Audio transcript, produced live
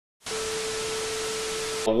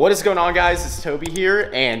What is going on, guys? It's Toby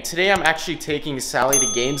here, and today I'm actually taking Sally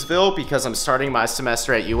to Gainesville because I'm starting my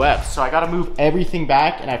semester at UF. So I gotta move everything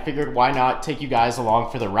back, and I figured why not take you guys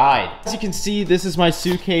along for the ride. As you can see, this is my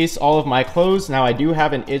suitcase, all of my clothes. Now I do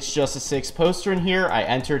have an It's Just a 6 poster in here. I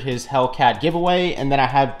entered his Hellcat giveaway, and then I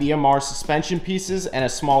have BMR suspension pieces and a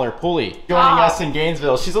smaller pulley. Joining us in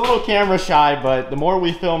Gainesville. She's a little camera shy, but the more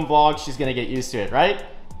we film vlogs, she's gonna get used to it, right?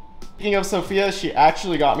 Speaking of Sophia, she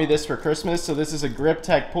actually got me this for Christmas. So this is a Grip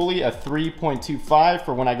Tech pulley, a 3.25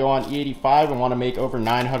 for when I go on E85 and want to make over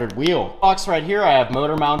 900 wheel. Box right here, I have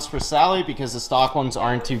motor mounts for Sally because the stock ones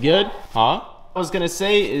aren't too good. What I was gonna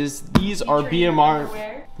say is these are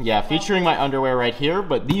BMR. Yeah, featuring my underwear right here,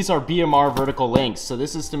 but these are BMR vertical links. So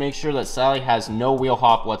this is to make sure that Sally has no wheel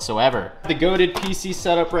hop whatsoever. The goated PC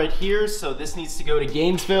setup right here, so this needs to go to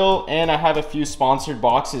Gainesville, and I have a few sponsored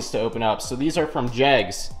boxes to open up. So these are from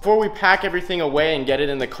Jegs. Before we pack everything away and get it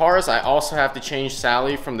in the cars, I also have to change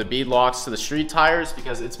Sally from the Beadlocks to the street tires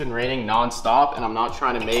because it's been raining non-stop, and I'm not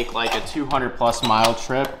trying to make like a 200+ mile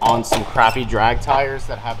trip on some crappy drag tires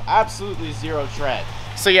that have absolutely zero tread.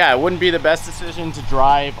 So yeah, it wouldn't be the best decision to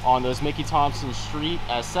drive on those Mickey Thompson Street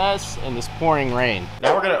SS in this pouring rain.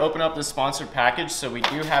 Now we're gonna open up this sponsored package. So we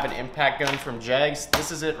do have an impact gun from Jegs.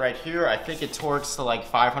 This is it right here. I think it torques to like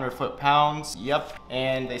 500 foot-pounds. Yep,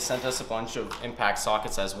 and they sent us a bunch of impact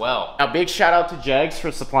sockets as well. Now big shout out to Jegs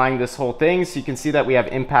for supplying this whole thing. So you can see that we have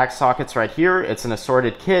impact sockets right here. It's an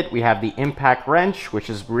assorted kit. We have the impact wrench, which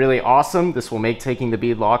is really awesome. This will make taking the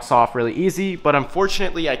bead locks off really easy, but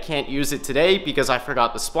unfortunately I can't use it today because I forgot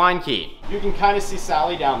the spline key. You can kind of see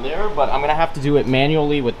Sally down there, but I'm gonna have to do it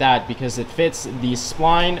manually with that because it fits the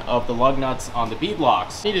spline of the lug nuts on the bead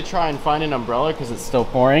locks. I need to try and find an umbrella because it's still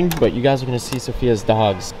pouring, but you guys are gonna see Sophia's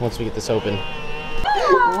dogs once we get this open.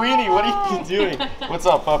 Weenie, what are you doing? What's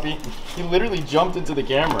up, puppy? He literally jumped into the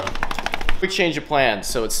camera. Quick change of plans.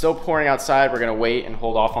 So it's still pouring outside. We're gonna wait and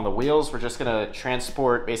hold off on the wheels. We're just gonna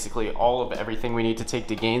transport basically all of everything we need to take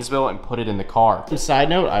to Gainesville and put it in the car. Side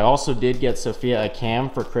note, I also did get Sophia a cam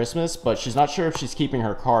for Christmas, but she's not sure if she's keeping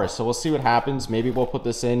her car. So we'll see what happens. Maybe we'll put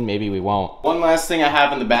this in, maybe we won't. One last thing I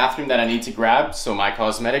have in the bathroom that I need to grab. So my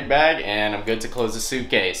cosmetic bag, and I'm good to close the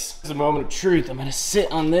suitcase. This is a moment of truth. I'm gonna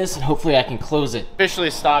sit on this and hopefully I can close it. Officially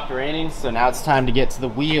stopped raining, so now it's time to get to the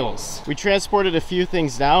wheels. We transported a few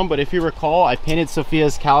things down, but if you recall, I painted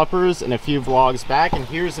Sophia's calipers in a few vlogs back, and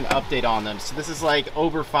here's an update on them. So this is like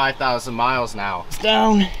over 5,000 miles now. It's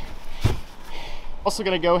down. Also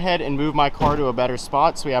gonna go ahead and move my car to a better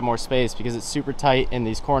spot so we have more space because it's super tight in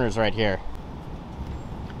these corners right here.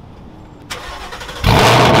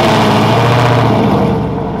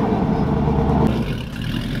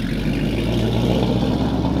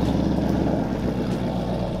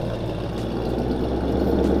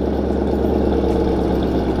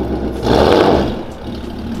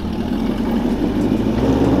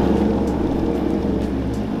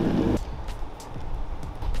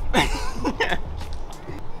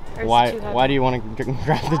 Why do you want to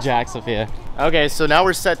grab the jack, Sophia? Okay, so now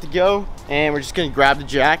we're set to go, and we're just gonna grab the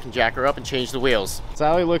jack and jack her up and change the wheels.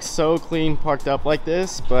 Sally looks so clean parked up like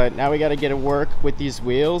this, but now we gotta get to work with these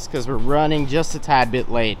wheels because we're running just a tad bit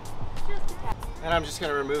late. And I'm just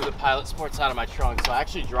gonna remove the Pilot Sports out of my trunk, so I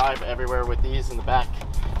actually drive everywhere with these in the back.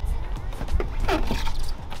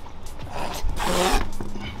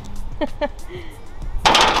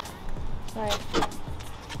 All right.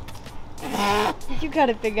 You got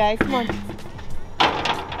it, big guy. Come on.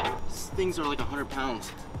 These things are like 100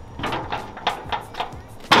 pounds.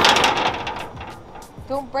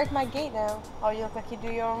 Don't break my gate now. Oh, you look like you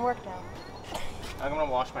do your own work now. I'm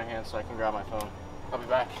gonna wash my hands so I can grab my phone. I'll be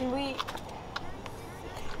back. Can we?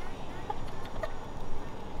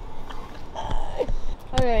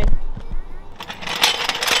 Okay.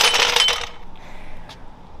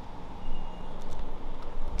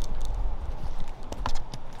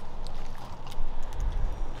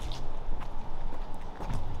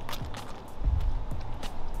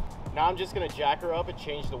 Now I'm just gonna jack her up and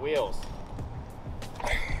change the wheels.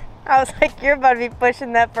 I was like, you're about to be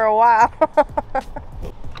pushing that for a while.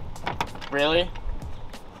 Really?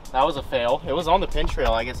 That was a fail. It was on the pin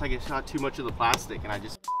trail. I guess I just shot too much of the plastic and I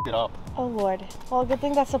just f***ed it up. Oh Lord. Well, good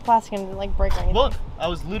thing that's the plastic and didn't like break or anything. Look, I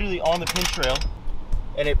was literally on the pin trail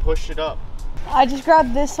and it pushed it up. I just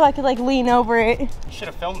grabbed this so I could like lean over it. You should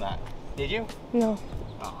have filmed that. Did you? No.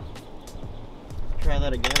 Oh. Try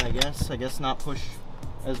that again, I guess. I guess not push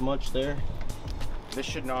as much there. This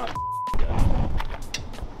should not.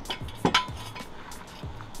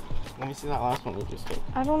 Let me see that last one we just took.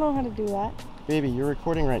 I don't know how to do that. Baby, you're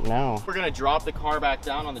recording right now. We're gonna drop the car back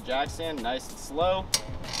down on the jack stand, nice and slow.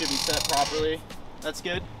 Should be set properly. That's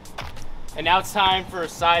good. And now it's time for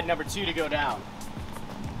side number 2 to go down.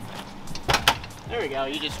 There we go,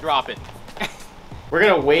 you just drop it. We're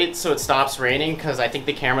gonna wait so it stops raining because I think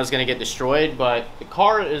the camera's gonna get destroyed, but the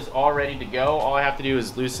car is all ready to go. All I have to do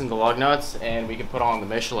is loosen the lug nuts and we can put on the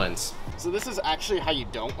Michelins. So this is actually how you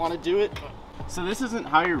don't wanna do it. So this isn't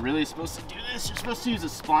how you're really supposed to do this. You're supposed to use a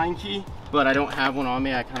spline key, but I don't have one on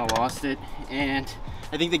me. I kind of lost it. And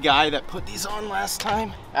I think the guy that put these on last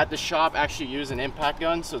time at the shop actually used an impact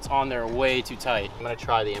gun, so it's on there way too tight. I'm gonna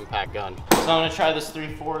try the impact gun. So I'm gonna try this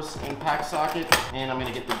 3/4 impact socket, and I'm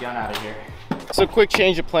gonna get the gun out of here. So quick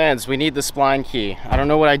change of plans. We need the spline key. I don't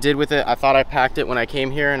know what I did with it. I thought I packed it when I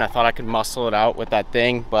came here and I thought I could muscle it out with that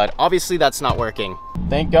thing, but obviously that's not working.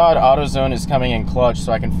 Thank God AutoZone is coming in clutch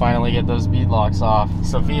so I can finally get those beadlocks off.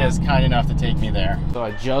 Sophia is kind enough to take me there. So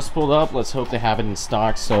I just pulled up. Let's hope they have it in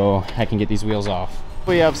stock so I can get these wheels off.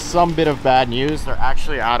 We have some bit of bad news. They're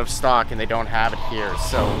actually out of stock and they don't have it here.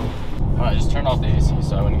 So I just turned off the AC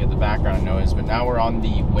so I wouldn't get the background noise, but now we're on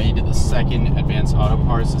the way to the second Advanced Auto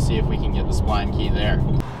Parts to see if we can get the spline key there.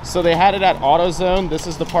 So they had it at AutoZone. This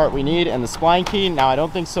is the part we need and the spline key. Now I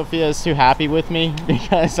don't think Sophia is too happy with me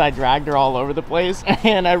because I dragged her all over the place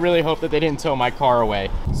and I really hope that they didn't tow my car away.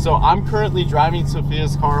 So I'm currently driving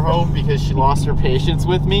Sophia's car home because she lost her patience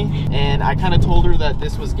with me, and I kind of told her that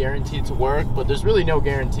this was guaranteed to work, but there's really no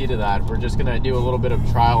guarantee to that. We're just gonna do a little bit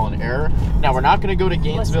of trial and error. Now we're not gonna go to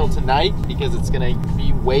Gainesville tonight because it's gonna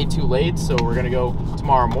be way too late, so we're gonna go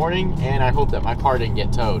tomorrow morning, and I hope that my car didn't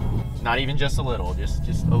get towed. Not even just a little, just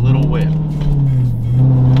a little whip.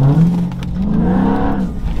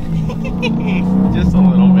 Just a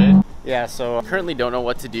little bit. Yeah, so I currently don't know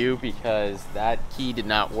what to do because that key did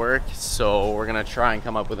not work, so we're gonna try and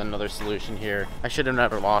come up with another solution here. I should have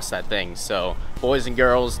never lost that thing, so boys and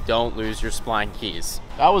girls, don't lose your spline keys.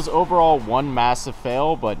 That was overall one massive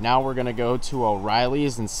fail, but now we're gonna go to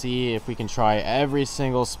O'Reilly's and see if we can try every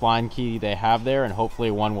single spline key they have there, and hopefully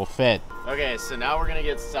one will fit. Okay, so now we're gonna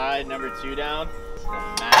get side number 2 down.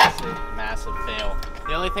 It's a massive fail.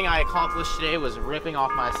 The only thing I accomplished today was ripping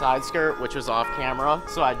off my side skirt, which was off camera.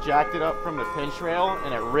 So I jacked it up from the pinch rail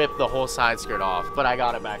and it ripped the whole side skirt off, but I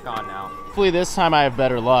got it back on now. Hopefully this time I have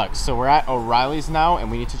better luck. So we're at O'Reilly's now and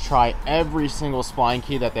we need to try every single spline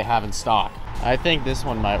key that they have in stock. I think this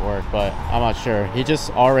one might work, but I'm not sure. He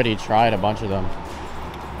just already tried a bunch of them.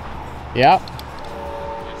 Yep.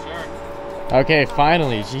 Okay,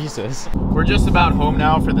 finally, Jesus. We're just about home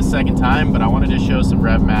now for the second time, but I wanted to show some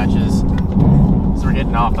rev matches. So we're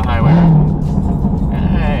getting off the highway.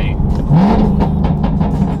 Hey.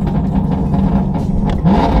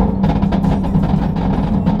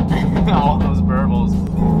 All those burbles.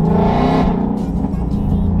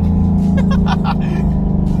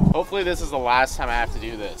 Hopefully this is the last time I have to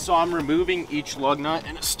do this. So I'm removing each lug nut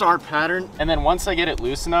in a star pattern, and then once I get it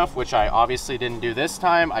loose enough, which I obviously didn't do this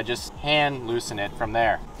time, I just hand loosen it from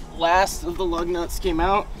there. Last of the lug nuts came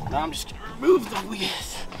out. Now I'm just gonna remove the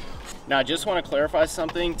wheels. Now I just want to clarify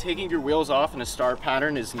something. Taking your wheels off in a star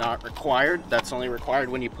pattern is not required. That's only required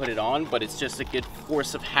when you put it on, but it's just a good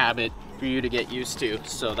force of habit for you to get used to.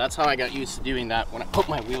 So that's how I got used to doing that when I put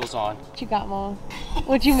my wheels on. What you got, Mom?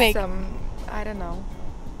 What'd you make? I don't know.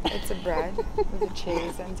 It's a bread with a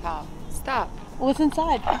cheese on top. Stop. What's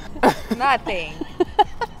inside? Nothing.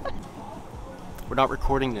 We're not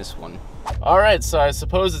recording this one. All right, so I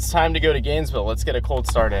suppose it's time to go to Gainesville. Let's get a cold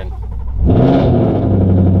start in.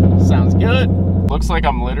 Sounds good. Looks like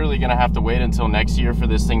I'm literally gonna have to wait until next year for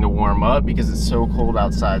this thing to warm up because it's so cold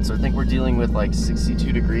outside. So I think we're dealing with like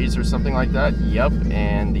 62 degrees or something like that. Yep,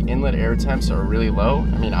 and the inlet air temps are really low.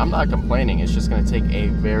 I mean, I'm not complaining. It's just gonna take a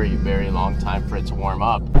very, very long time for it to warm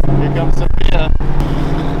up. Here comes Sophia.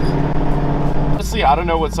 Honestly, I don't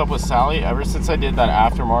know what's up with Sally. Ever since I did that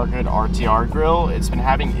aftermarket RTR grill, it's been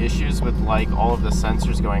having issues with like all of the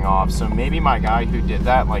sensors going off. So maybe my guy who did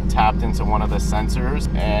that like tapped into one of the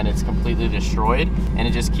sensors and it's completely destroyed, and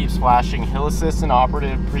it just keeps flashing hill assist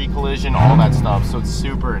inoperative, pre-collision, all that stuff. So it's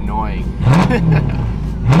super annoying.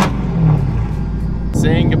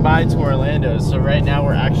 Saying goodbye to Orlando. So right now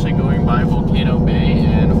we're actually going by Volcano Bay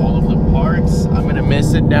and all of the parks. I'm gonna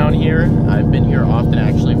miss it down here. I've been here often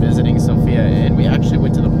actually visiting Sophia, and we actually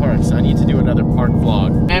went to the parks. I need to do another park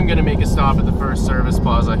vlog. I'm gonna make a stop at the first service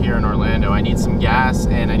plaza here in Orlando. I need some gas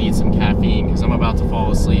and I need some caffeine because I'm about to fall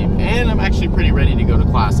asleep. And I'm actually pretty ready to go to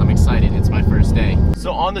class. I'm excited, it's my first day.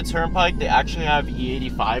 So on the turnpike, they actually have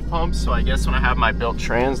E85 pumps. So I guess when I have my built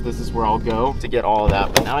trans, this is where I'll go to get all of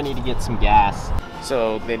that. But now I need to get some gas.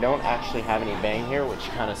 So they don't actually have any bang here, which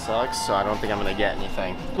kind of sucks, so I don't think I'm gonna get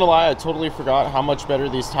anything. Not gonna lie, I totally forgot how much better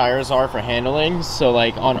these tires are for handling. So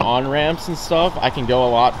like on ramps and stuff, I can go a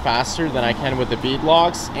lot faster than I can with the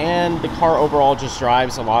Beadlocks, and the car overall just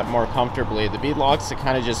drives a lot more comfortably. The Beadlocks, it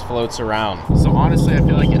kind of just floats around. So honestly, I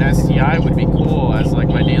feel like an STI would be cool as like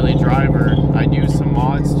my daily driver. I do some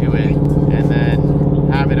mods to it, and then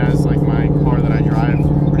have it as like my car that I drive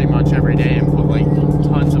pretty much every day and put like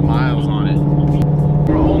tons of miles on it.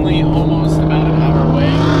 We're only almost about an hour away,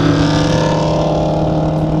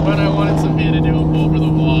 but I wanted Sophia to do a pull for the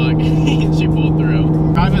vlog, and she pulled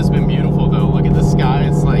through. Drive has been beautiful though. Look at the sky,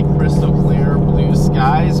 it's like crystal clear blue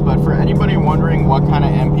skies. But for anybody wondering what kind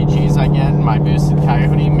of MPGs I get in my boosted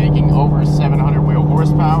Coyote, making over 700 wheel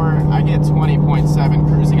horsepower, I get 20.7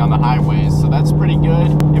 cruising on the highways, so that's pretty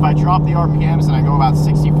good. If I drop the RPMs and I go about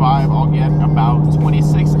 65, I'll get about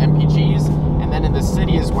 26 MPGs. And then in the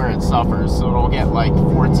city is where it suffers, so it'll get like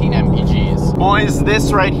 14 MPGs. Boys,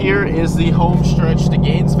 this right here is the home stretch to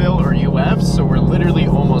Gainesville or UF, so we're literally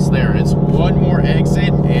almost there. It's one more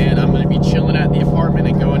exit, and I'm gonna be chilling at the apartment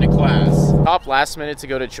and going to class. Stopped last minute to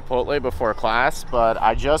go to Chipotle before class, but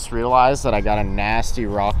I just realized that I got a nasty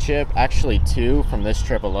rock chip, actually 2 from this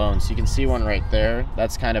trip alone. So you can see one right there.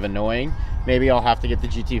 That's kind of annoying. Maybe I'll have to get the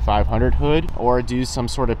GT500 hood or do some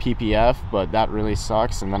sort of PPF, but that really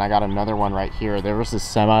sucks. And then I got another one right here. There was this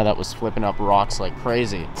semi that was flipping up rocks like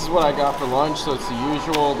crazy. This is what I got for lunch, so it's the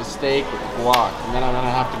usual, the steak with the guac, and then I'm gonna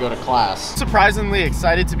have to go to class. Surprisingly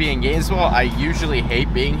excited to be in Gainesville. I usually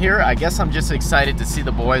hate being here. I guess I'm just excited to see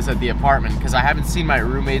the boys at the apartment because I haven't seen my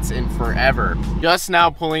roommates in forever. Just now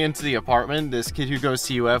pulling into the apartment, this kid who goes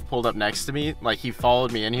to UF pulled up next to me. Like, he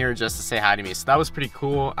followed me in here just to say hi to me, so that was pretty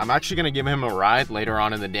cool. I'm actually gonna give him a ride later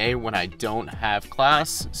on in the day when I don't have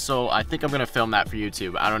class, so I think I'm gonna film that for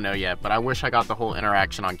YouTube. I don't know yet, but I wish I got the whole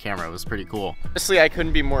interaction on camera. It was pretty cool. Honestly, I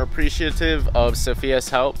couldn't be more appreciative of Sophia's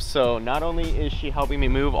help. So not only is she helping me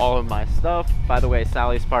move all of my stuff, by the way,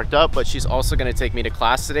 Sally's parked up, but she's also gonna take me to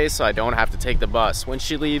class today, so I don't have to take the bus. When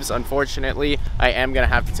she leaves, unfortunately, I am gonna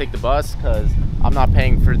have to take the bus because I'm not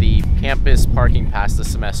paying for the campus parking pass this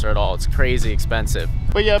semester at all. It's crazy expensive.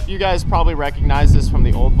 But yep, you guys probably recognize this from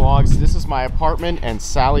the old vlogs. This is my apartment, and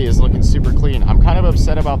Sally is looking super clean. I'm kind of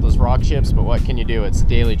upset about those rock chips, but what can you do? It's a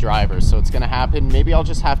daily driver, so it's gonna happen. Maybe I'll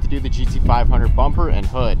just have to do the GT500 bumper and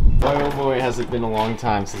hood. Boy, oh boy, has it been a long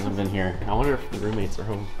time since I've been here. I wonder if the roommates are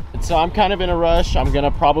home. So I'm kind of in a rush. I'm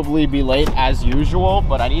gonna probably be late as usual,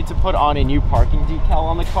 but I need to put on a new parking decal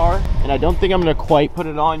on the car, and I don't think I'm gonna quite put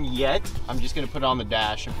it on yet. I'm just gonna put it on the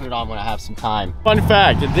dash and put it on when I have some time. Fun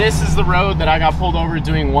fact, this is the road that I got pulled over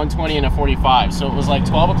doing 120 and a 45. So it was like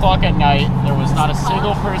 12 o'clock at night. There was not a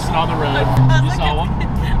single person on the road. You saw one?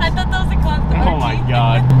 I thought that was a cop. Oh my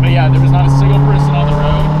God. But yeah, there was not a single person on the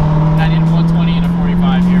road. I did 120 and a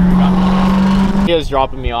 45 here. She is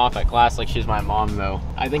dropping me off at class like she's my mom though.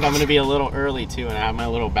 I think I'm gonna be a little early too, and I have my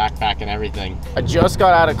little backpack and everything. I just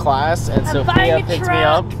got out of class and Sophia picked me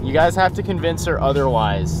up. You guys have to convince her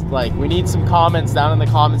otherwise. Like, we need some comments down in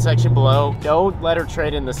the comment section below. Don't let her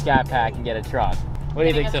trade in the Scat Pack and get a truck. What do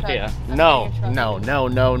you think, Sophia? No.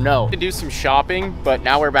 To do some shopping, but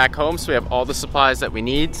now we're back home, so we have all the supplies that we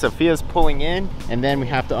need. Sophia's pulling in, and then we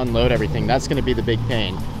have to unload everything. That's gonna be the big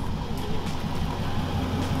pain.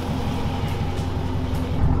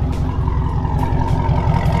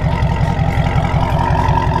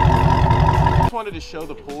 Wanted to show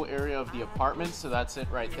the pool area of the apartment, so that's it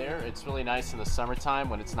right there. It's really nice in the summertime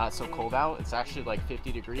when it's not so cold out. It's actually like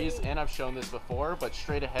 50 degrees, and I've shown this before, but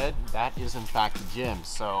straight ahead, that is in fact the gym.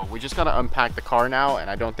 So we just gotta unpack the car now, and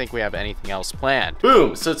I don't think we have anything else planned.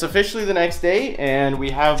 Boom, so it's officially the next day, and we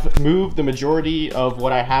have moved the majority of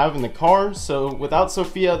what I have in the car. So without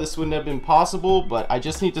Sophia, this wouldn't have been possible, but I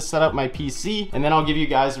just need to set up my PC, and then I'll give you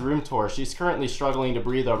guys a room tour. She's currently struggling to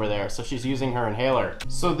breathe over there, so she's using her inhaler.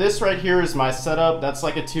 So this right here is my setup. That's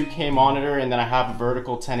like a 2K monitor, and then I have a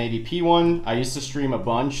vertical 1080p one. I used to stream a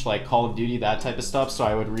bunch, like Call of Duty, that type of stuff, so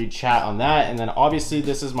I would read chat on that. And then obviously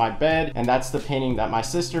this is my bed, and that's the painting that my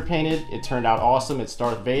sister painted. It turned out awesome. It's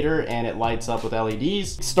Darth Vader, and it lights up with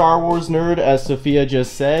LEDs. Star Wars nerd, as Sophia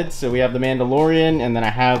just said. So we have the Mandalorian, and then I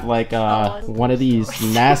have like one of these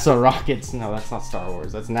NASA rockets. No, that's not Star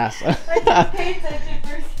Wars, that's NASA.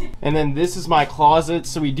 And then this is my closet.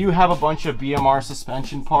 So we do have a bunch of BMR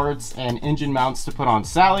suspension parts and engine mounts to put on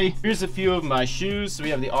Sally. Here's a few of my shoes. So we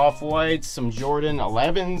have the Off-Whites, some Jordan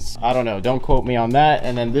 11s. I don't know, don't quote me on that.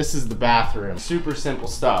 And then this is the bathroom. Super simple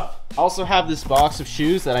stuff. I also have this box of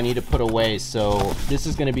shoes that I need to put away, so this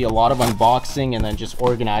is going to be a lot of unboxing and then just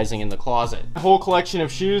organizing in the closet. A whole collection of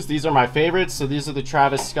shoes. These are my favorites. So these are the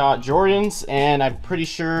Travis Scott Jordans, and I'm pretty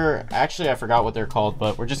sure, actually I forgot what they're called,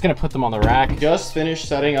 but we're just going to put them on the rack. Just finished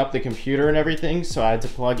setting up the computer and everything, so I had to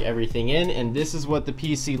plug everything in, and this is what the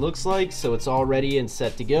PC looks like. So it's all ready and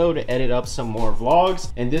set to go to edit up some more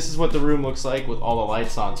vlogs, and this is what the room looks like with all the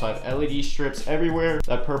lights on. So I have LED strips everywhere,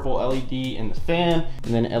 that purple LED in the fan,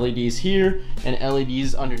 and then LEDs here and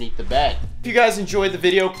LEDs underneath the bed. If you guys enjoyed the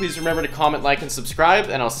video, please remember to comment, like, and subscribe,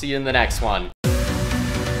 and I'll see you in the next one.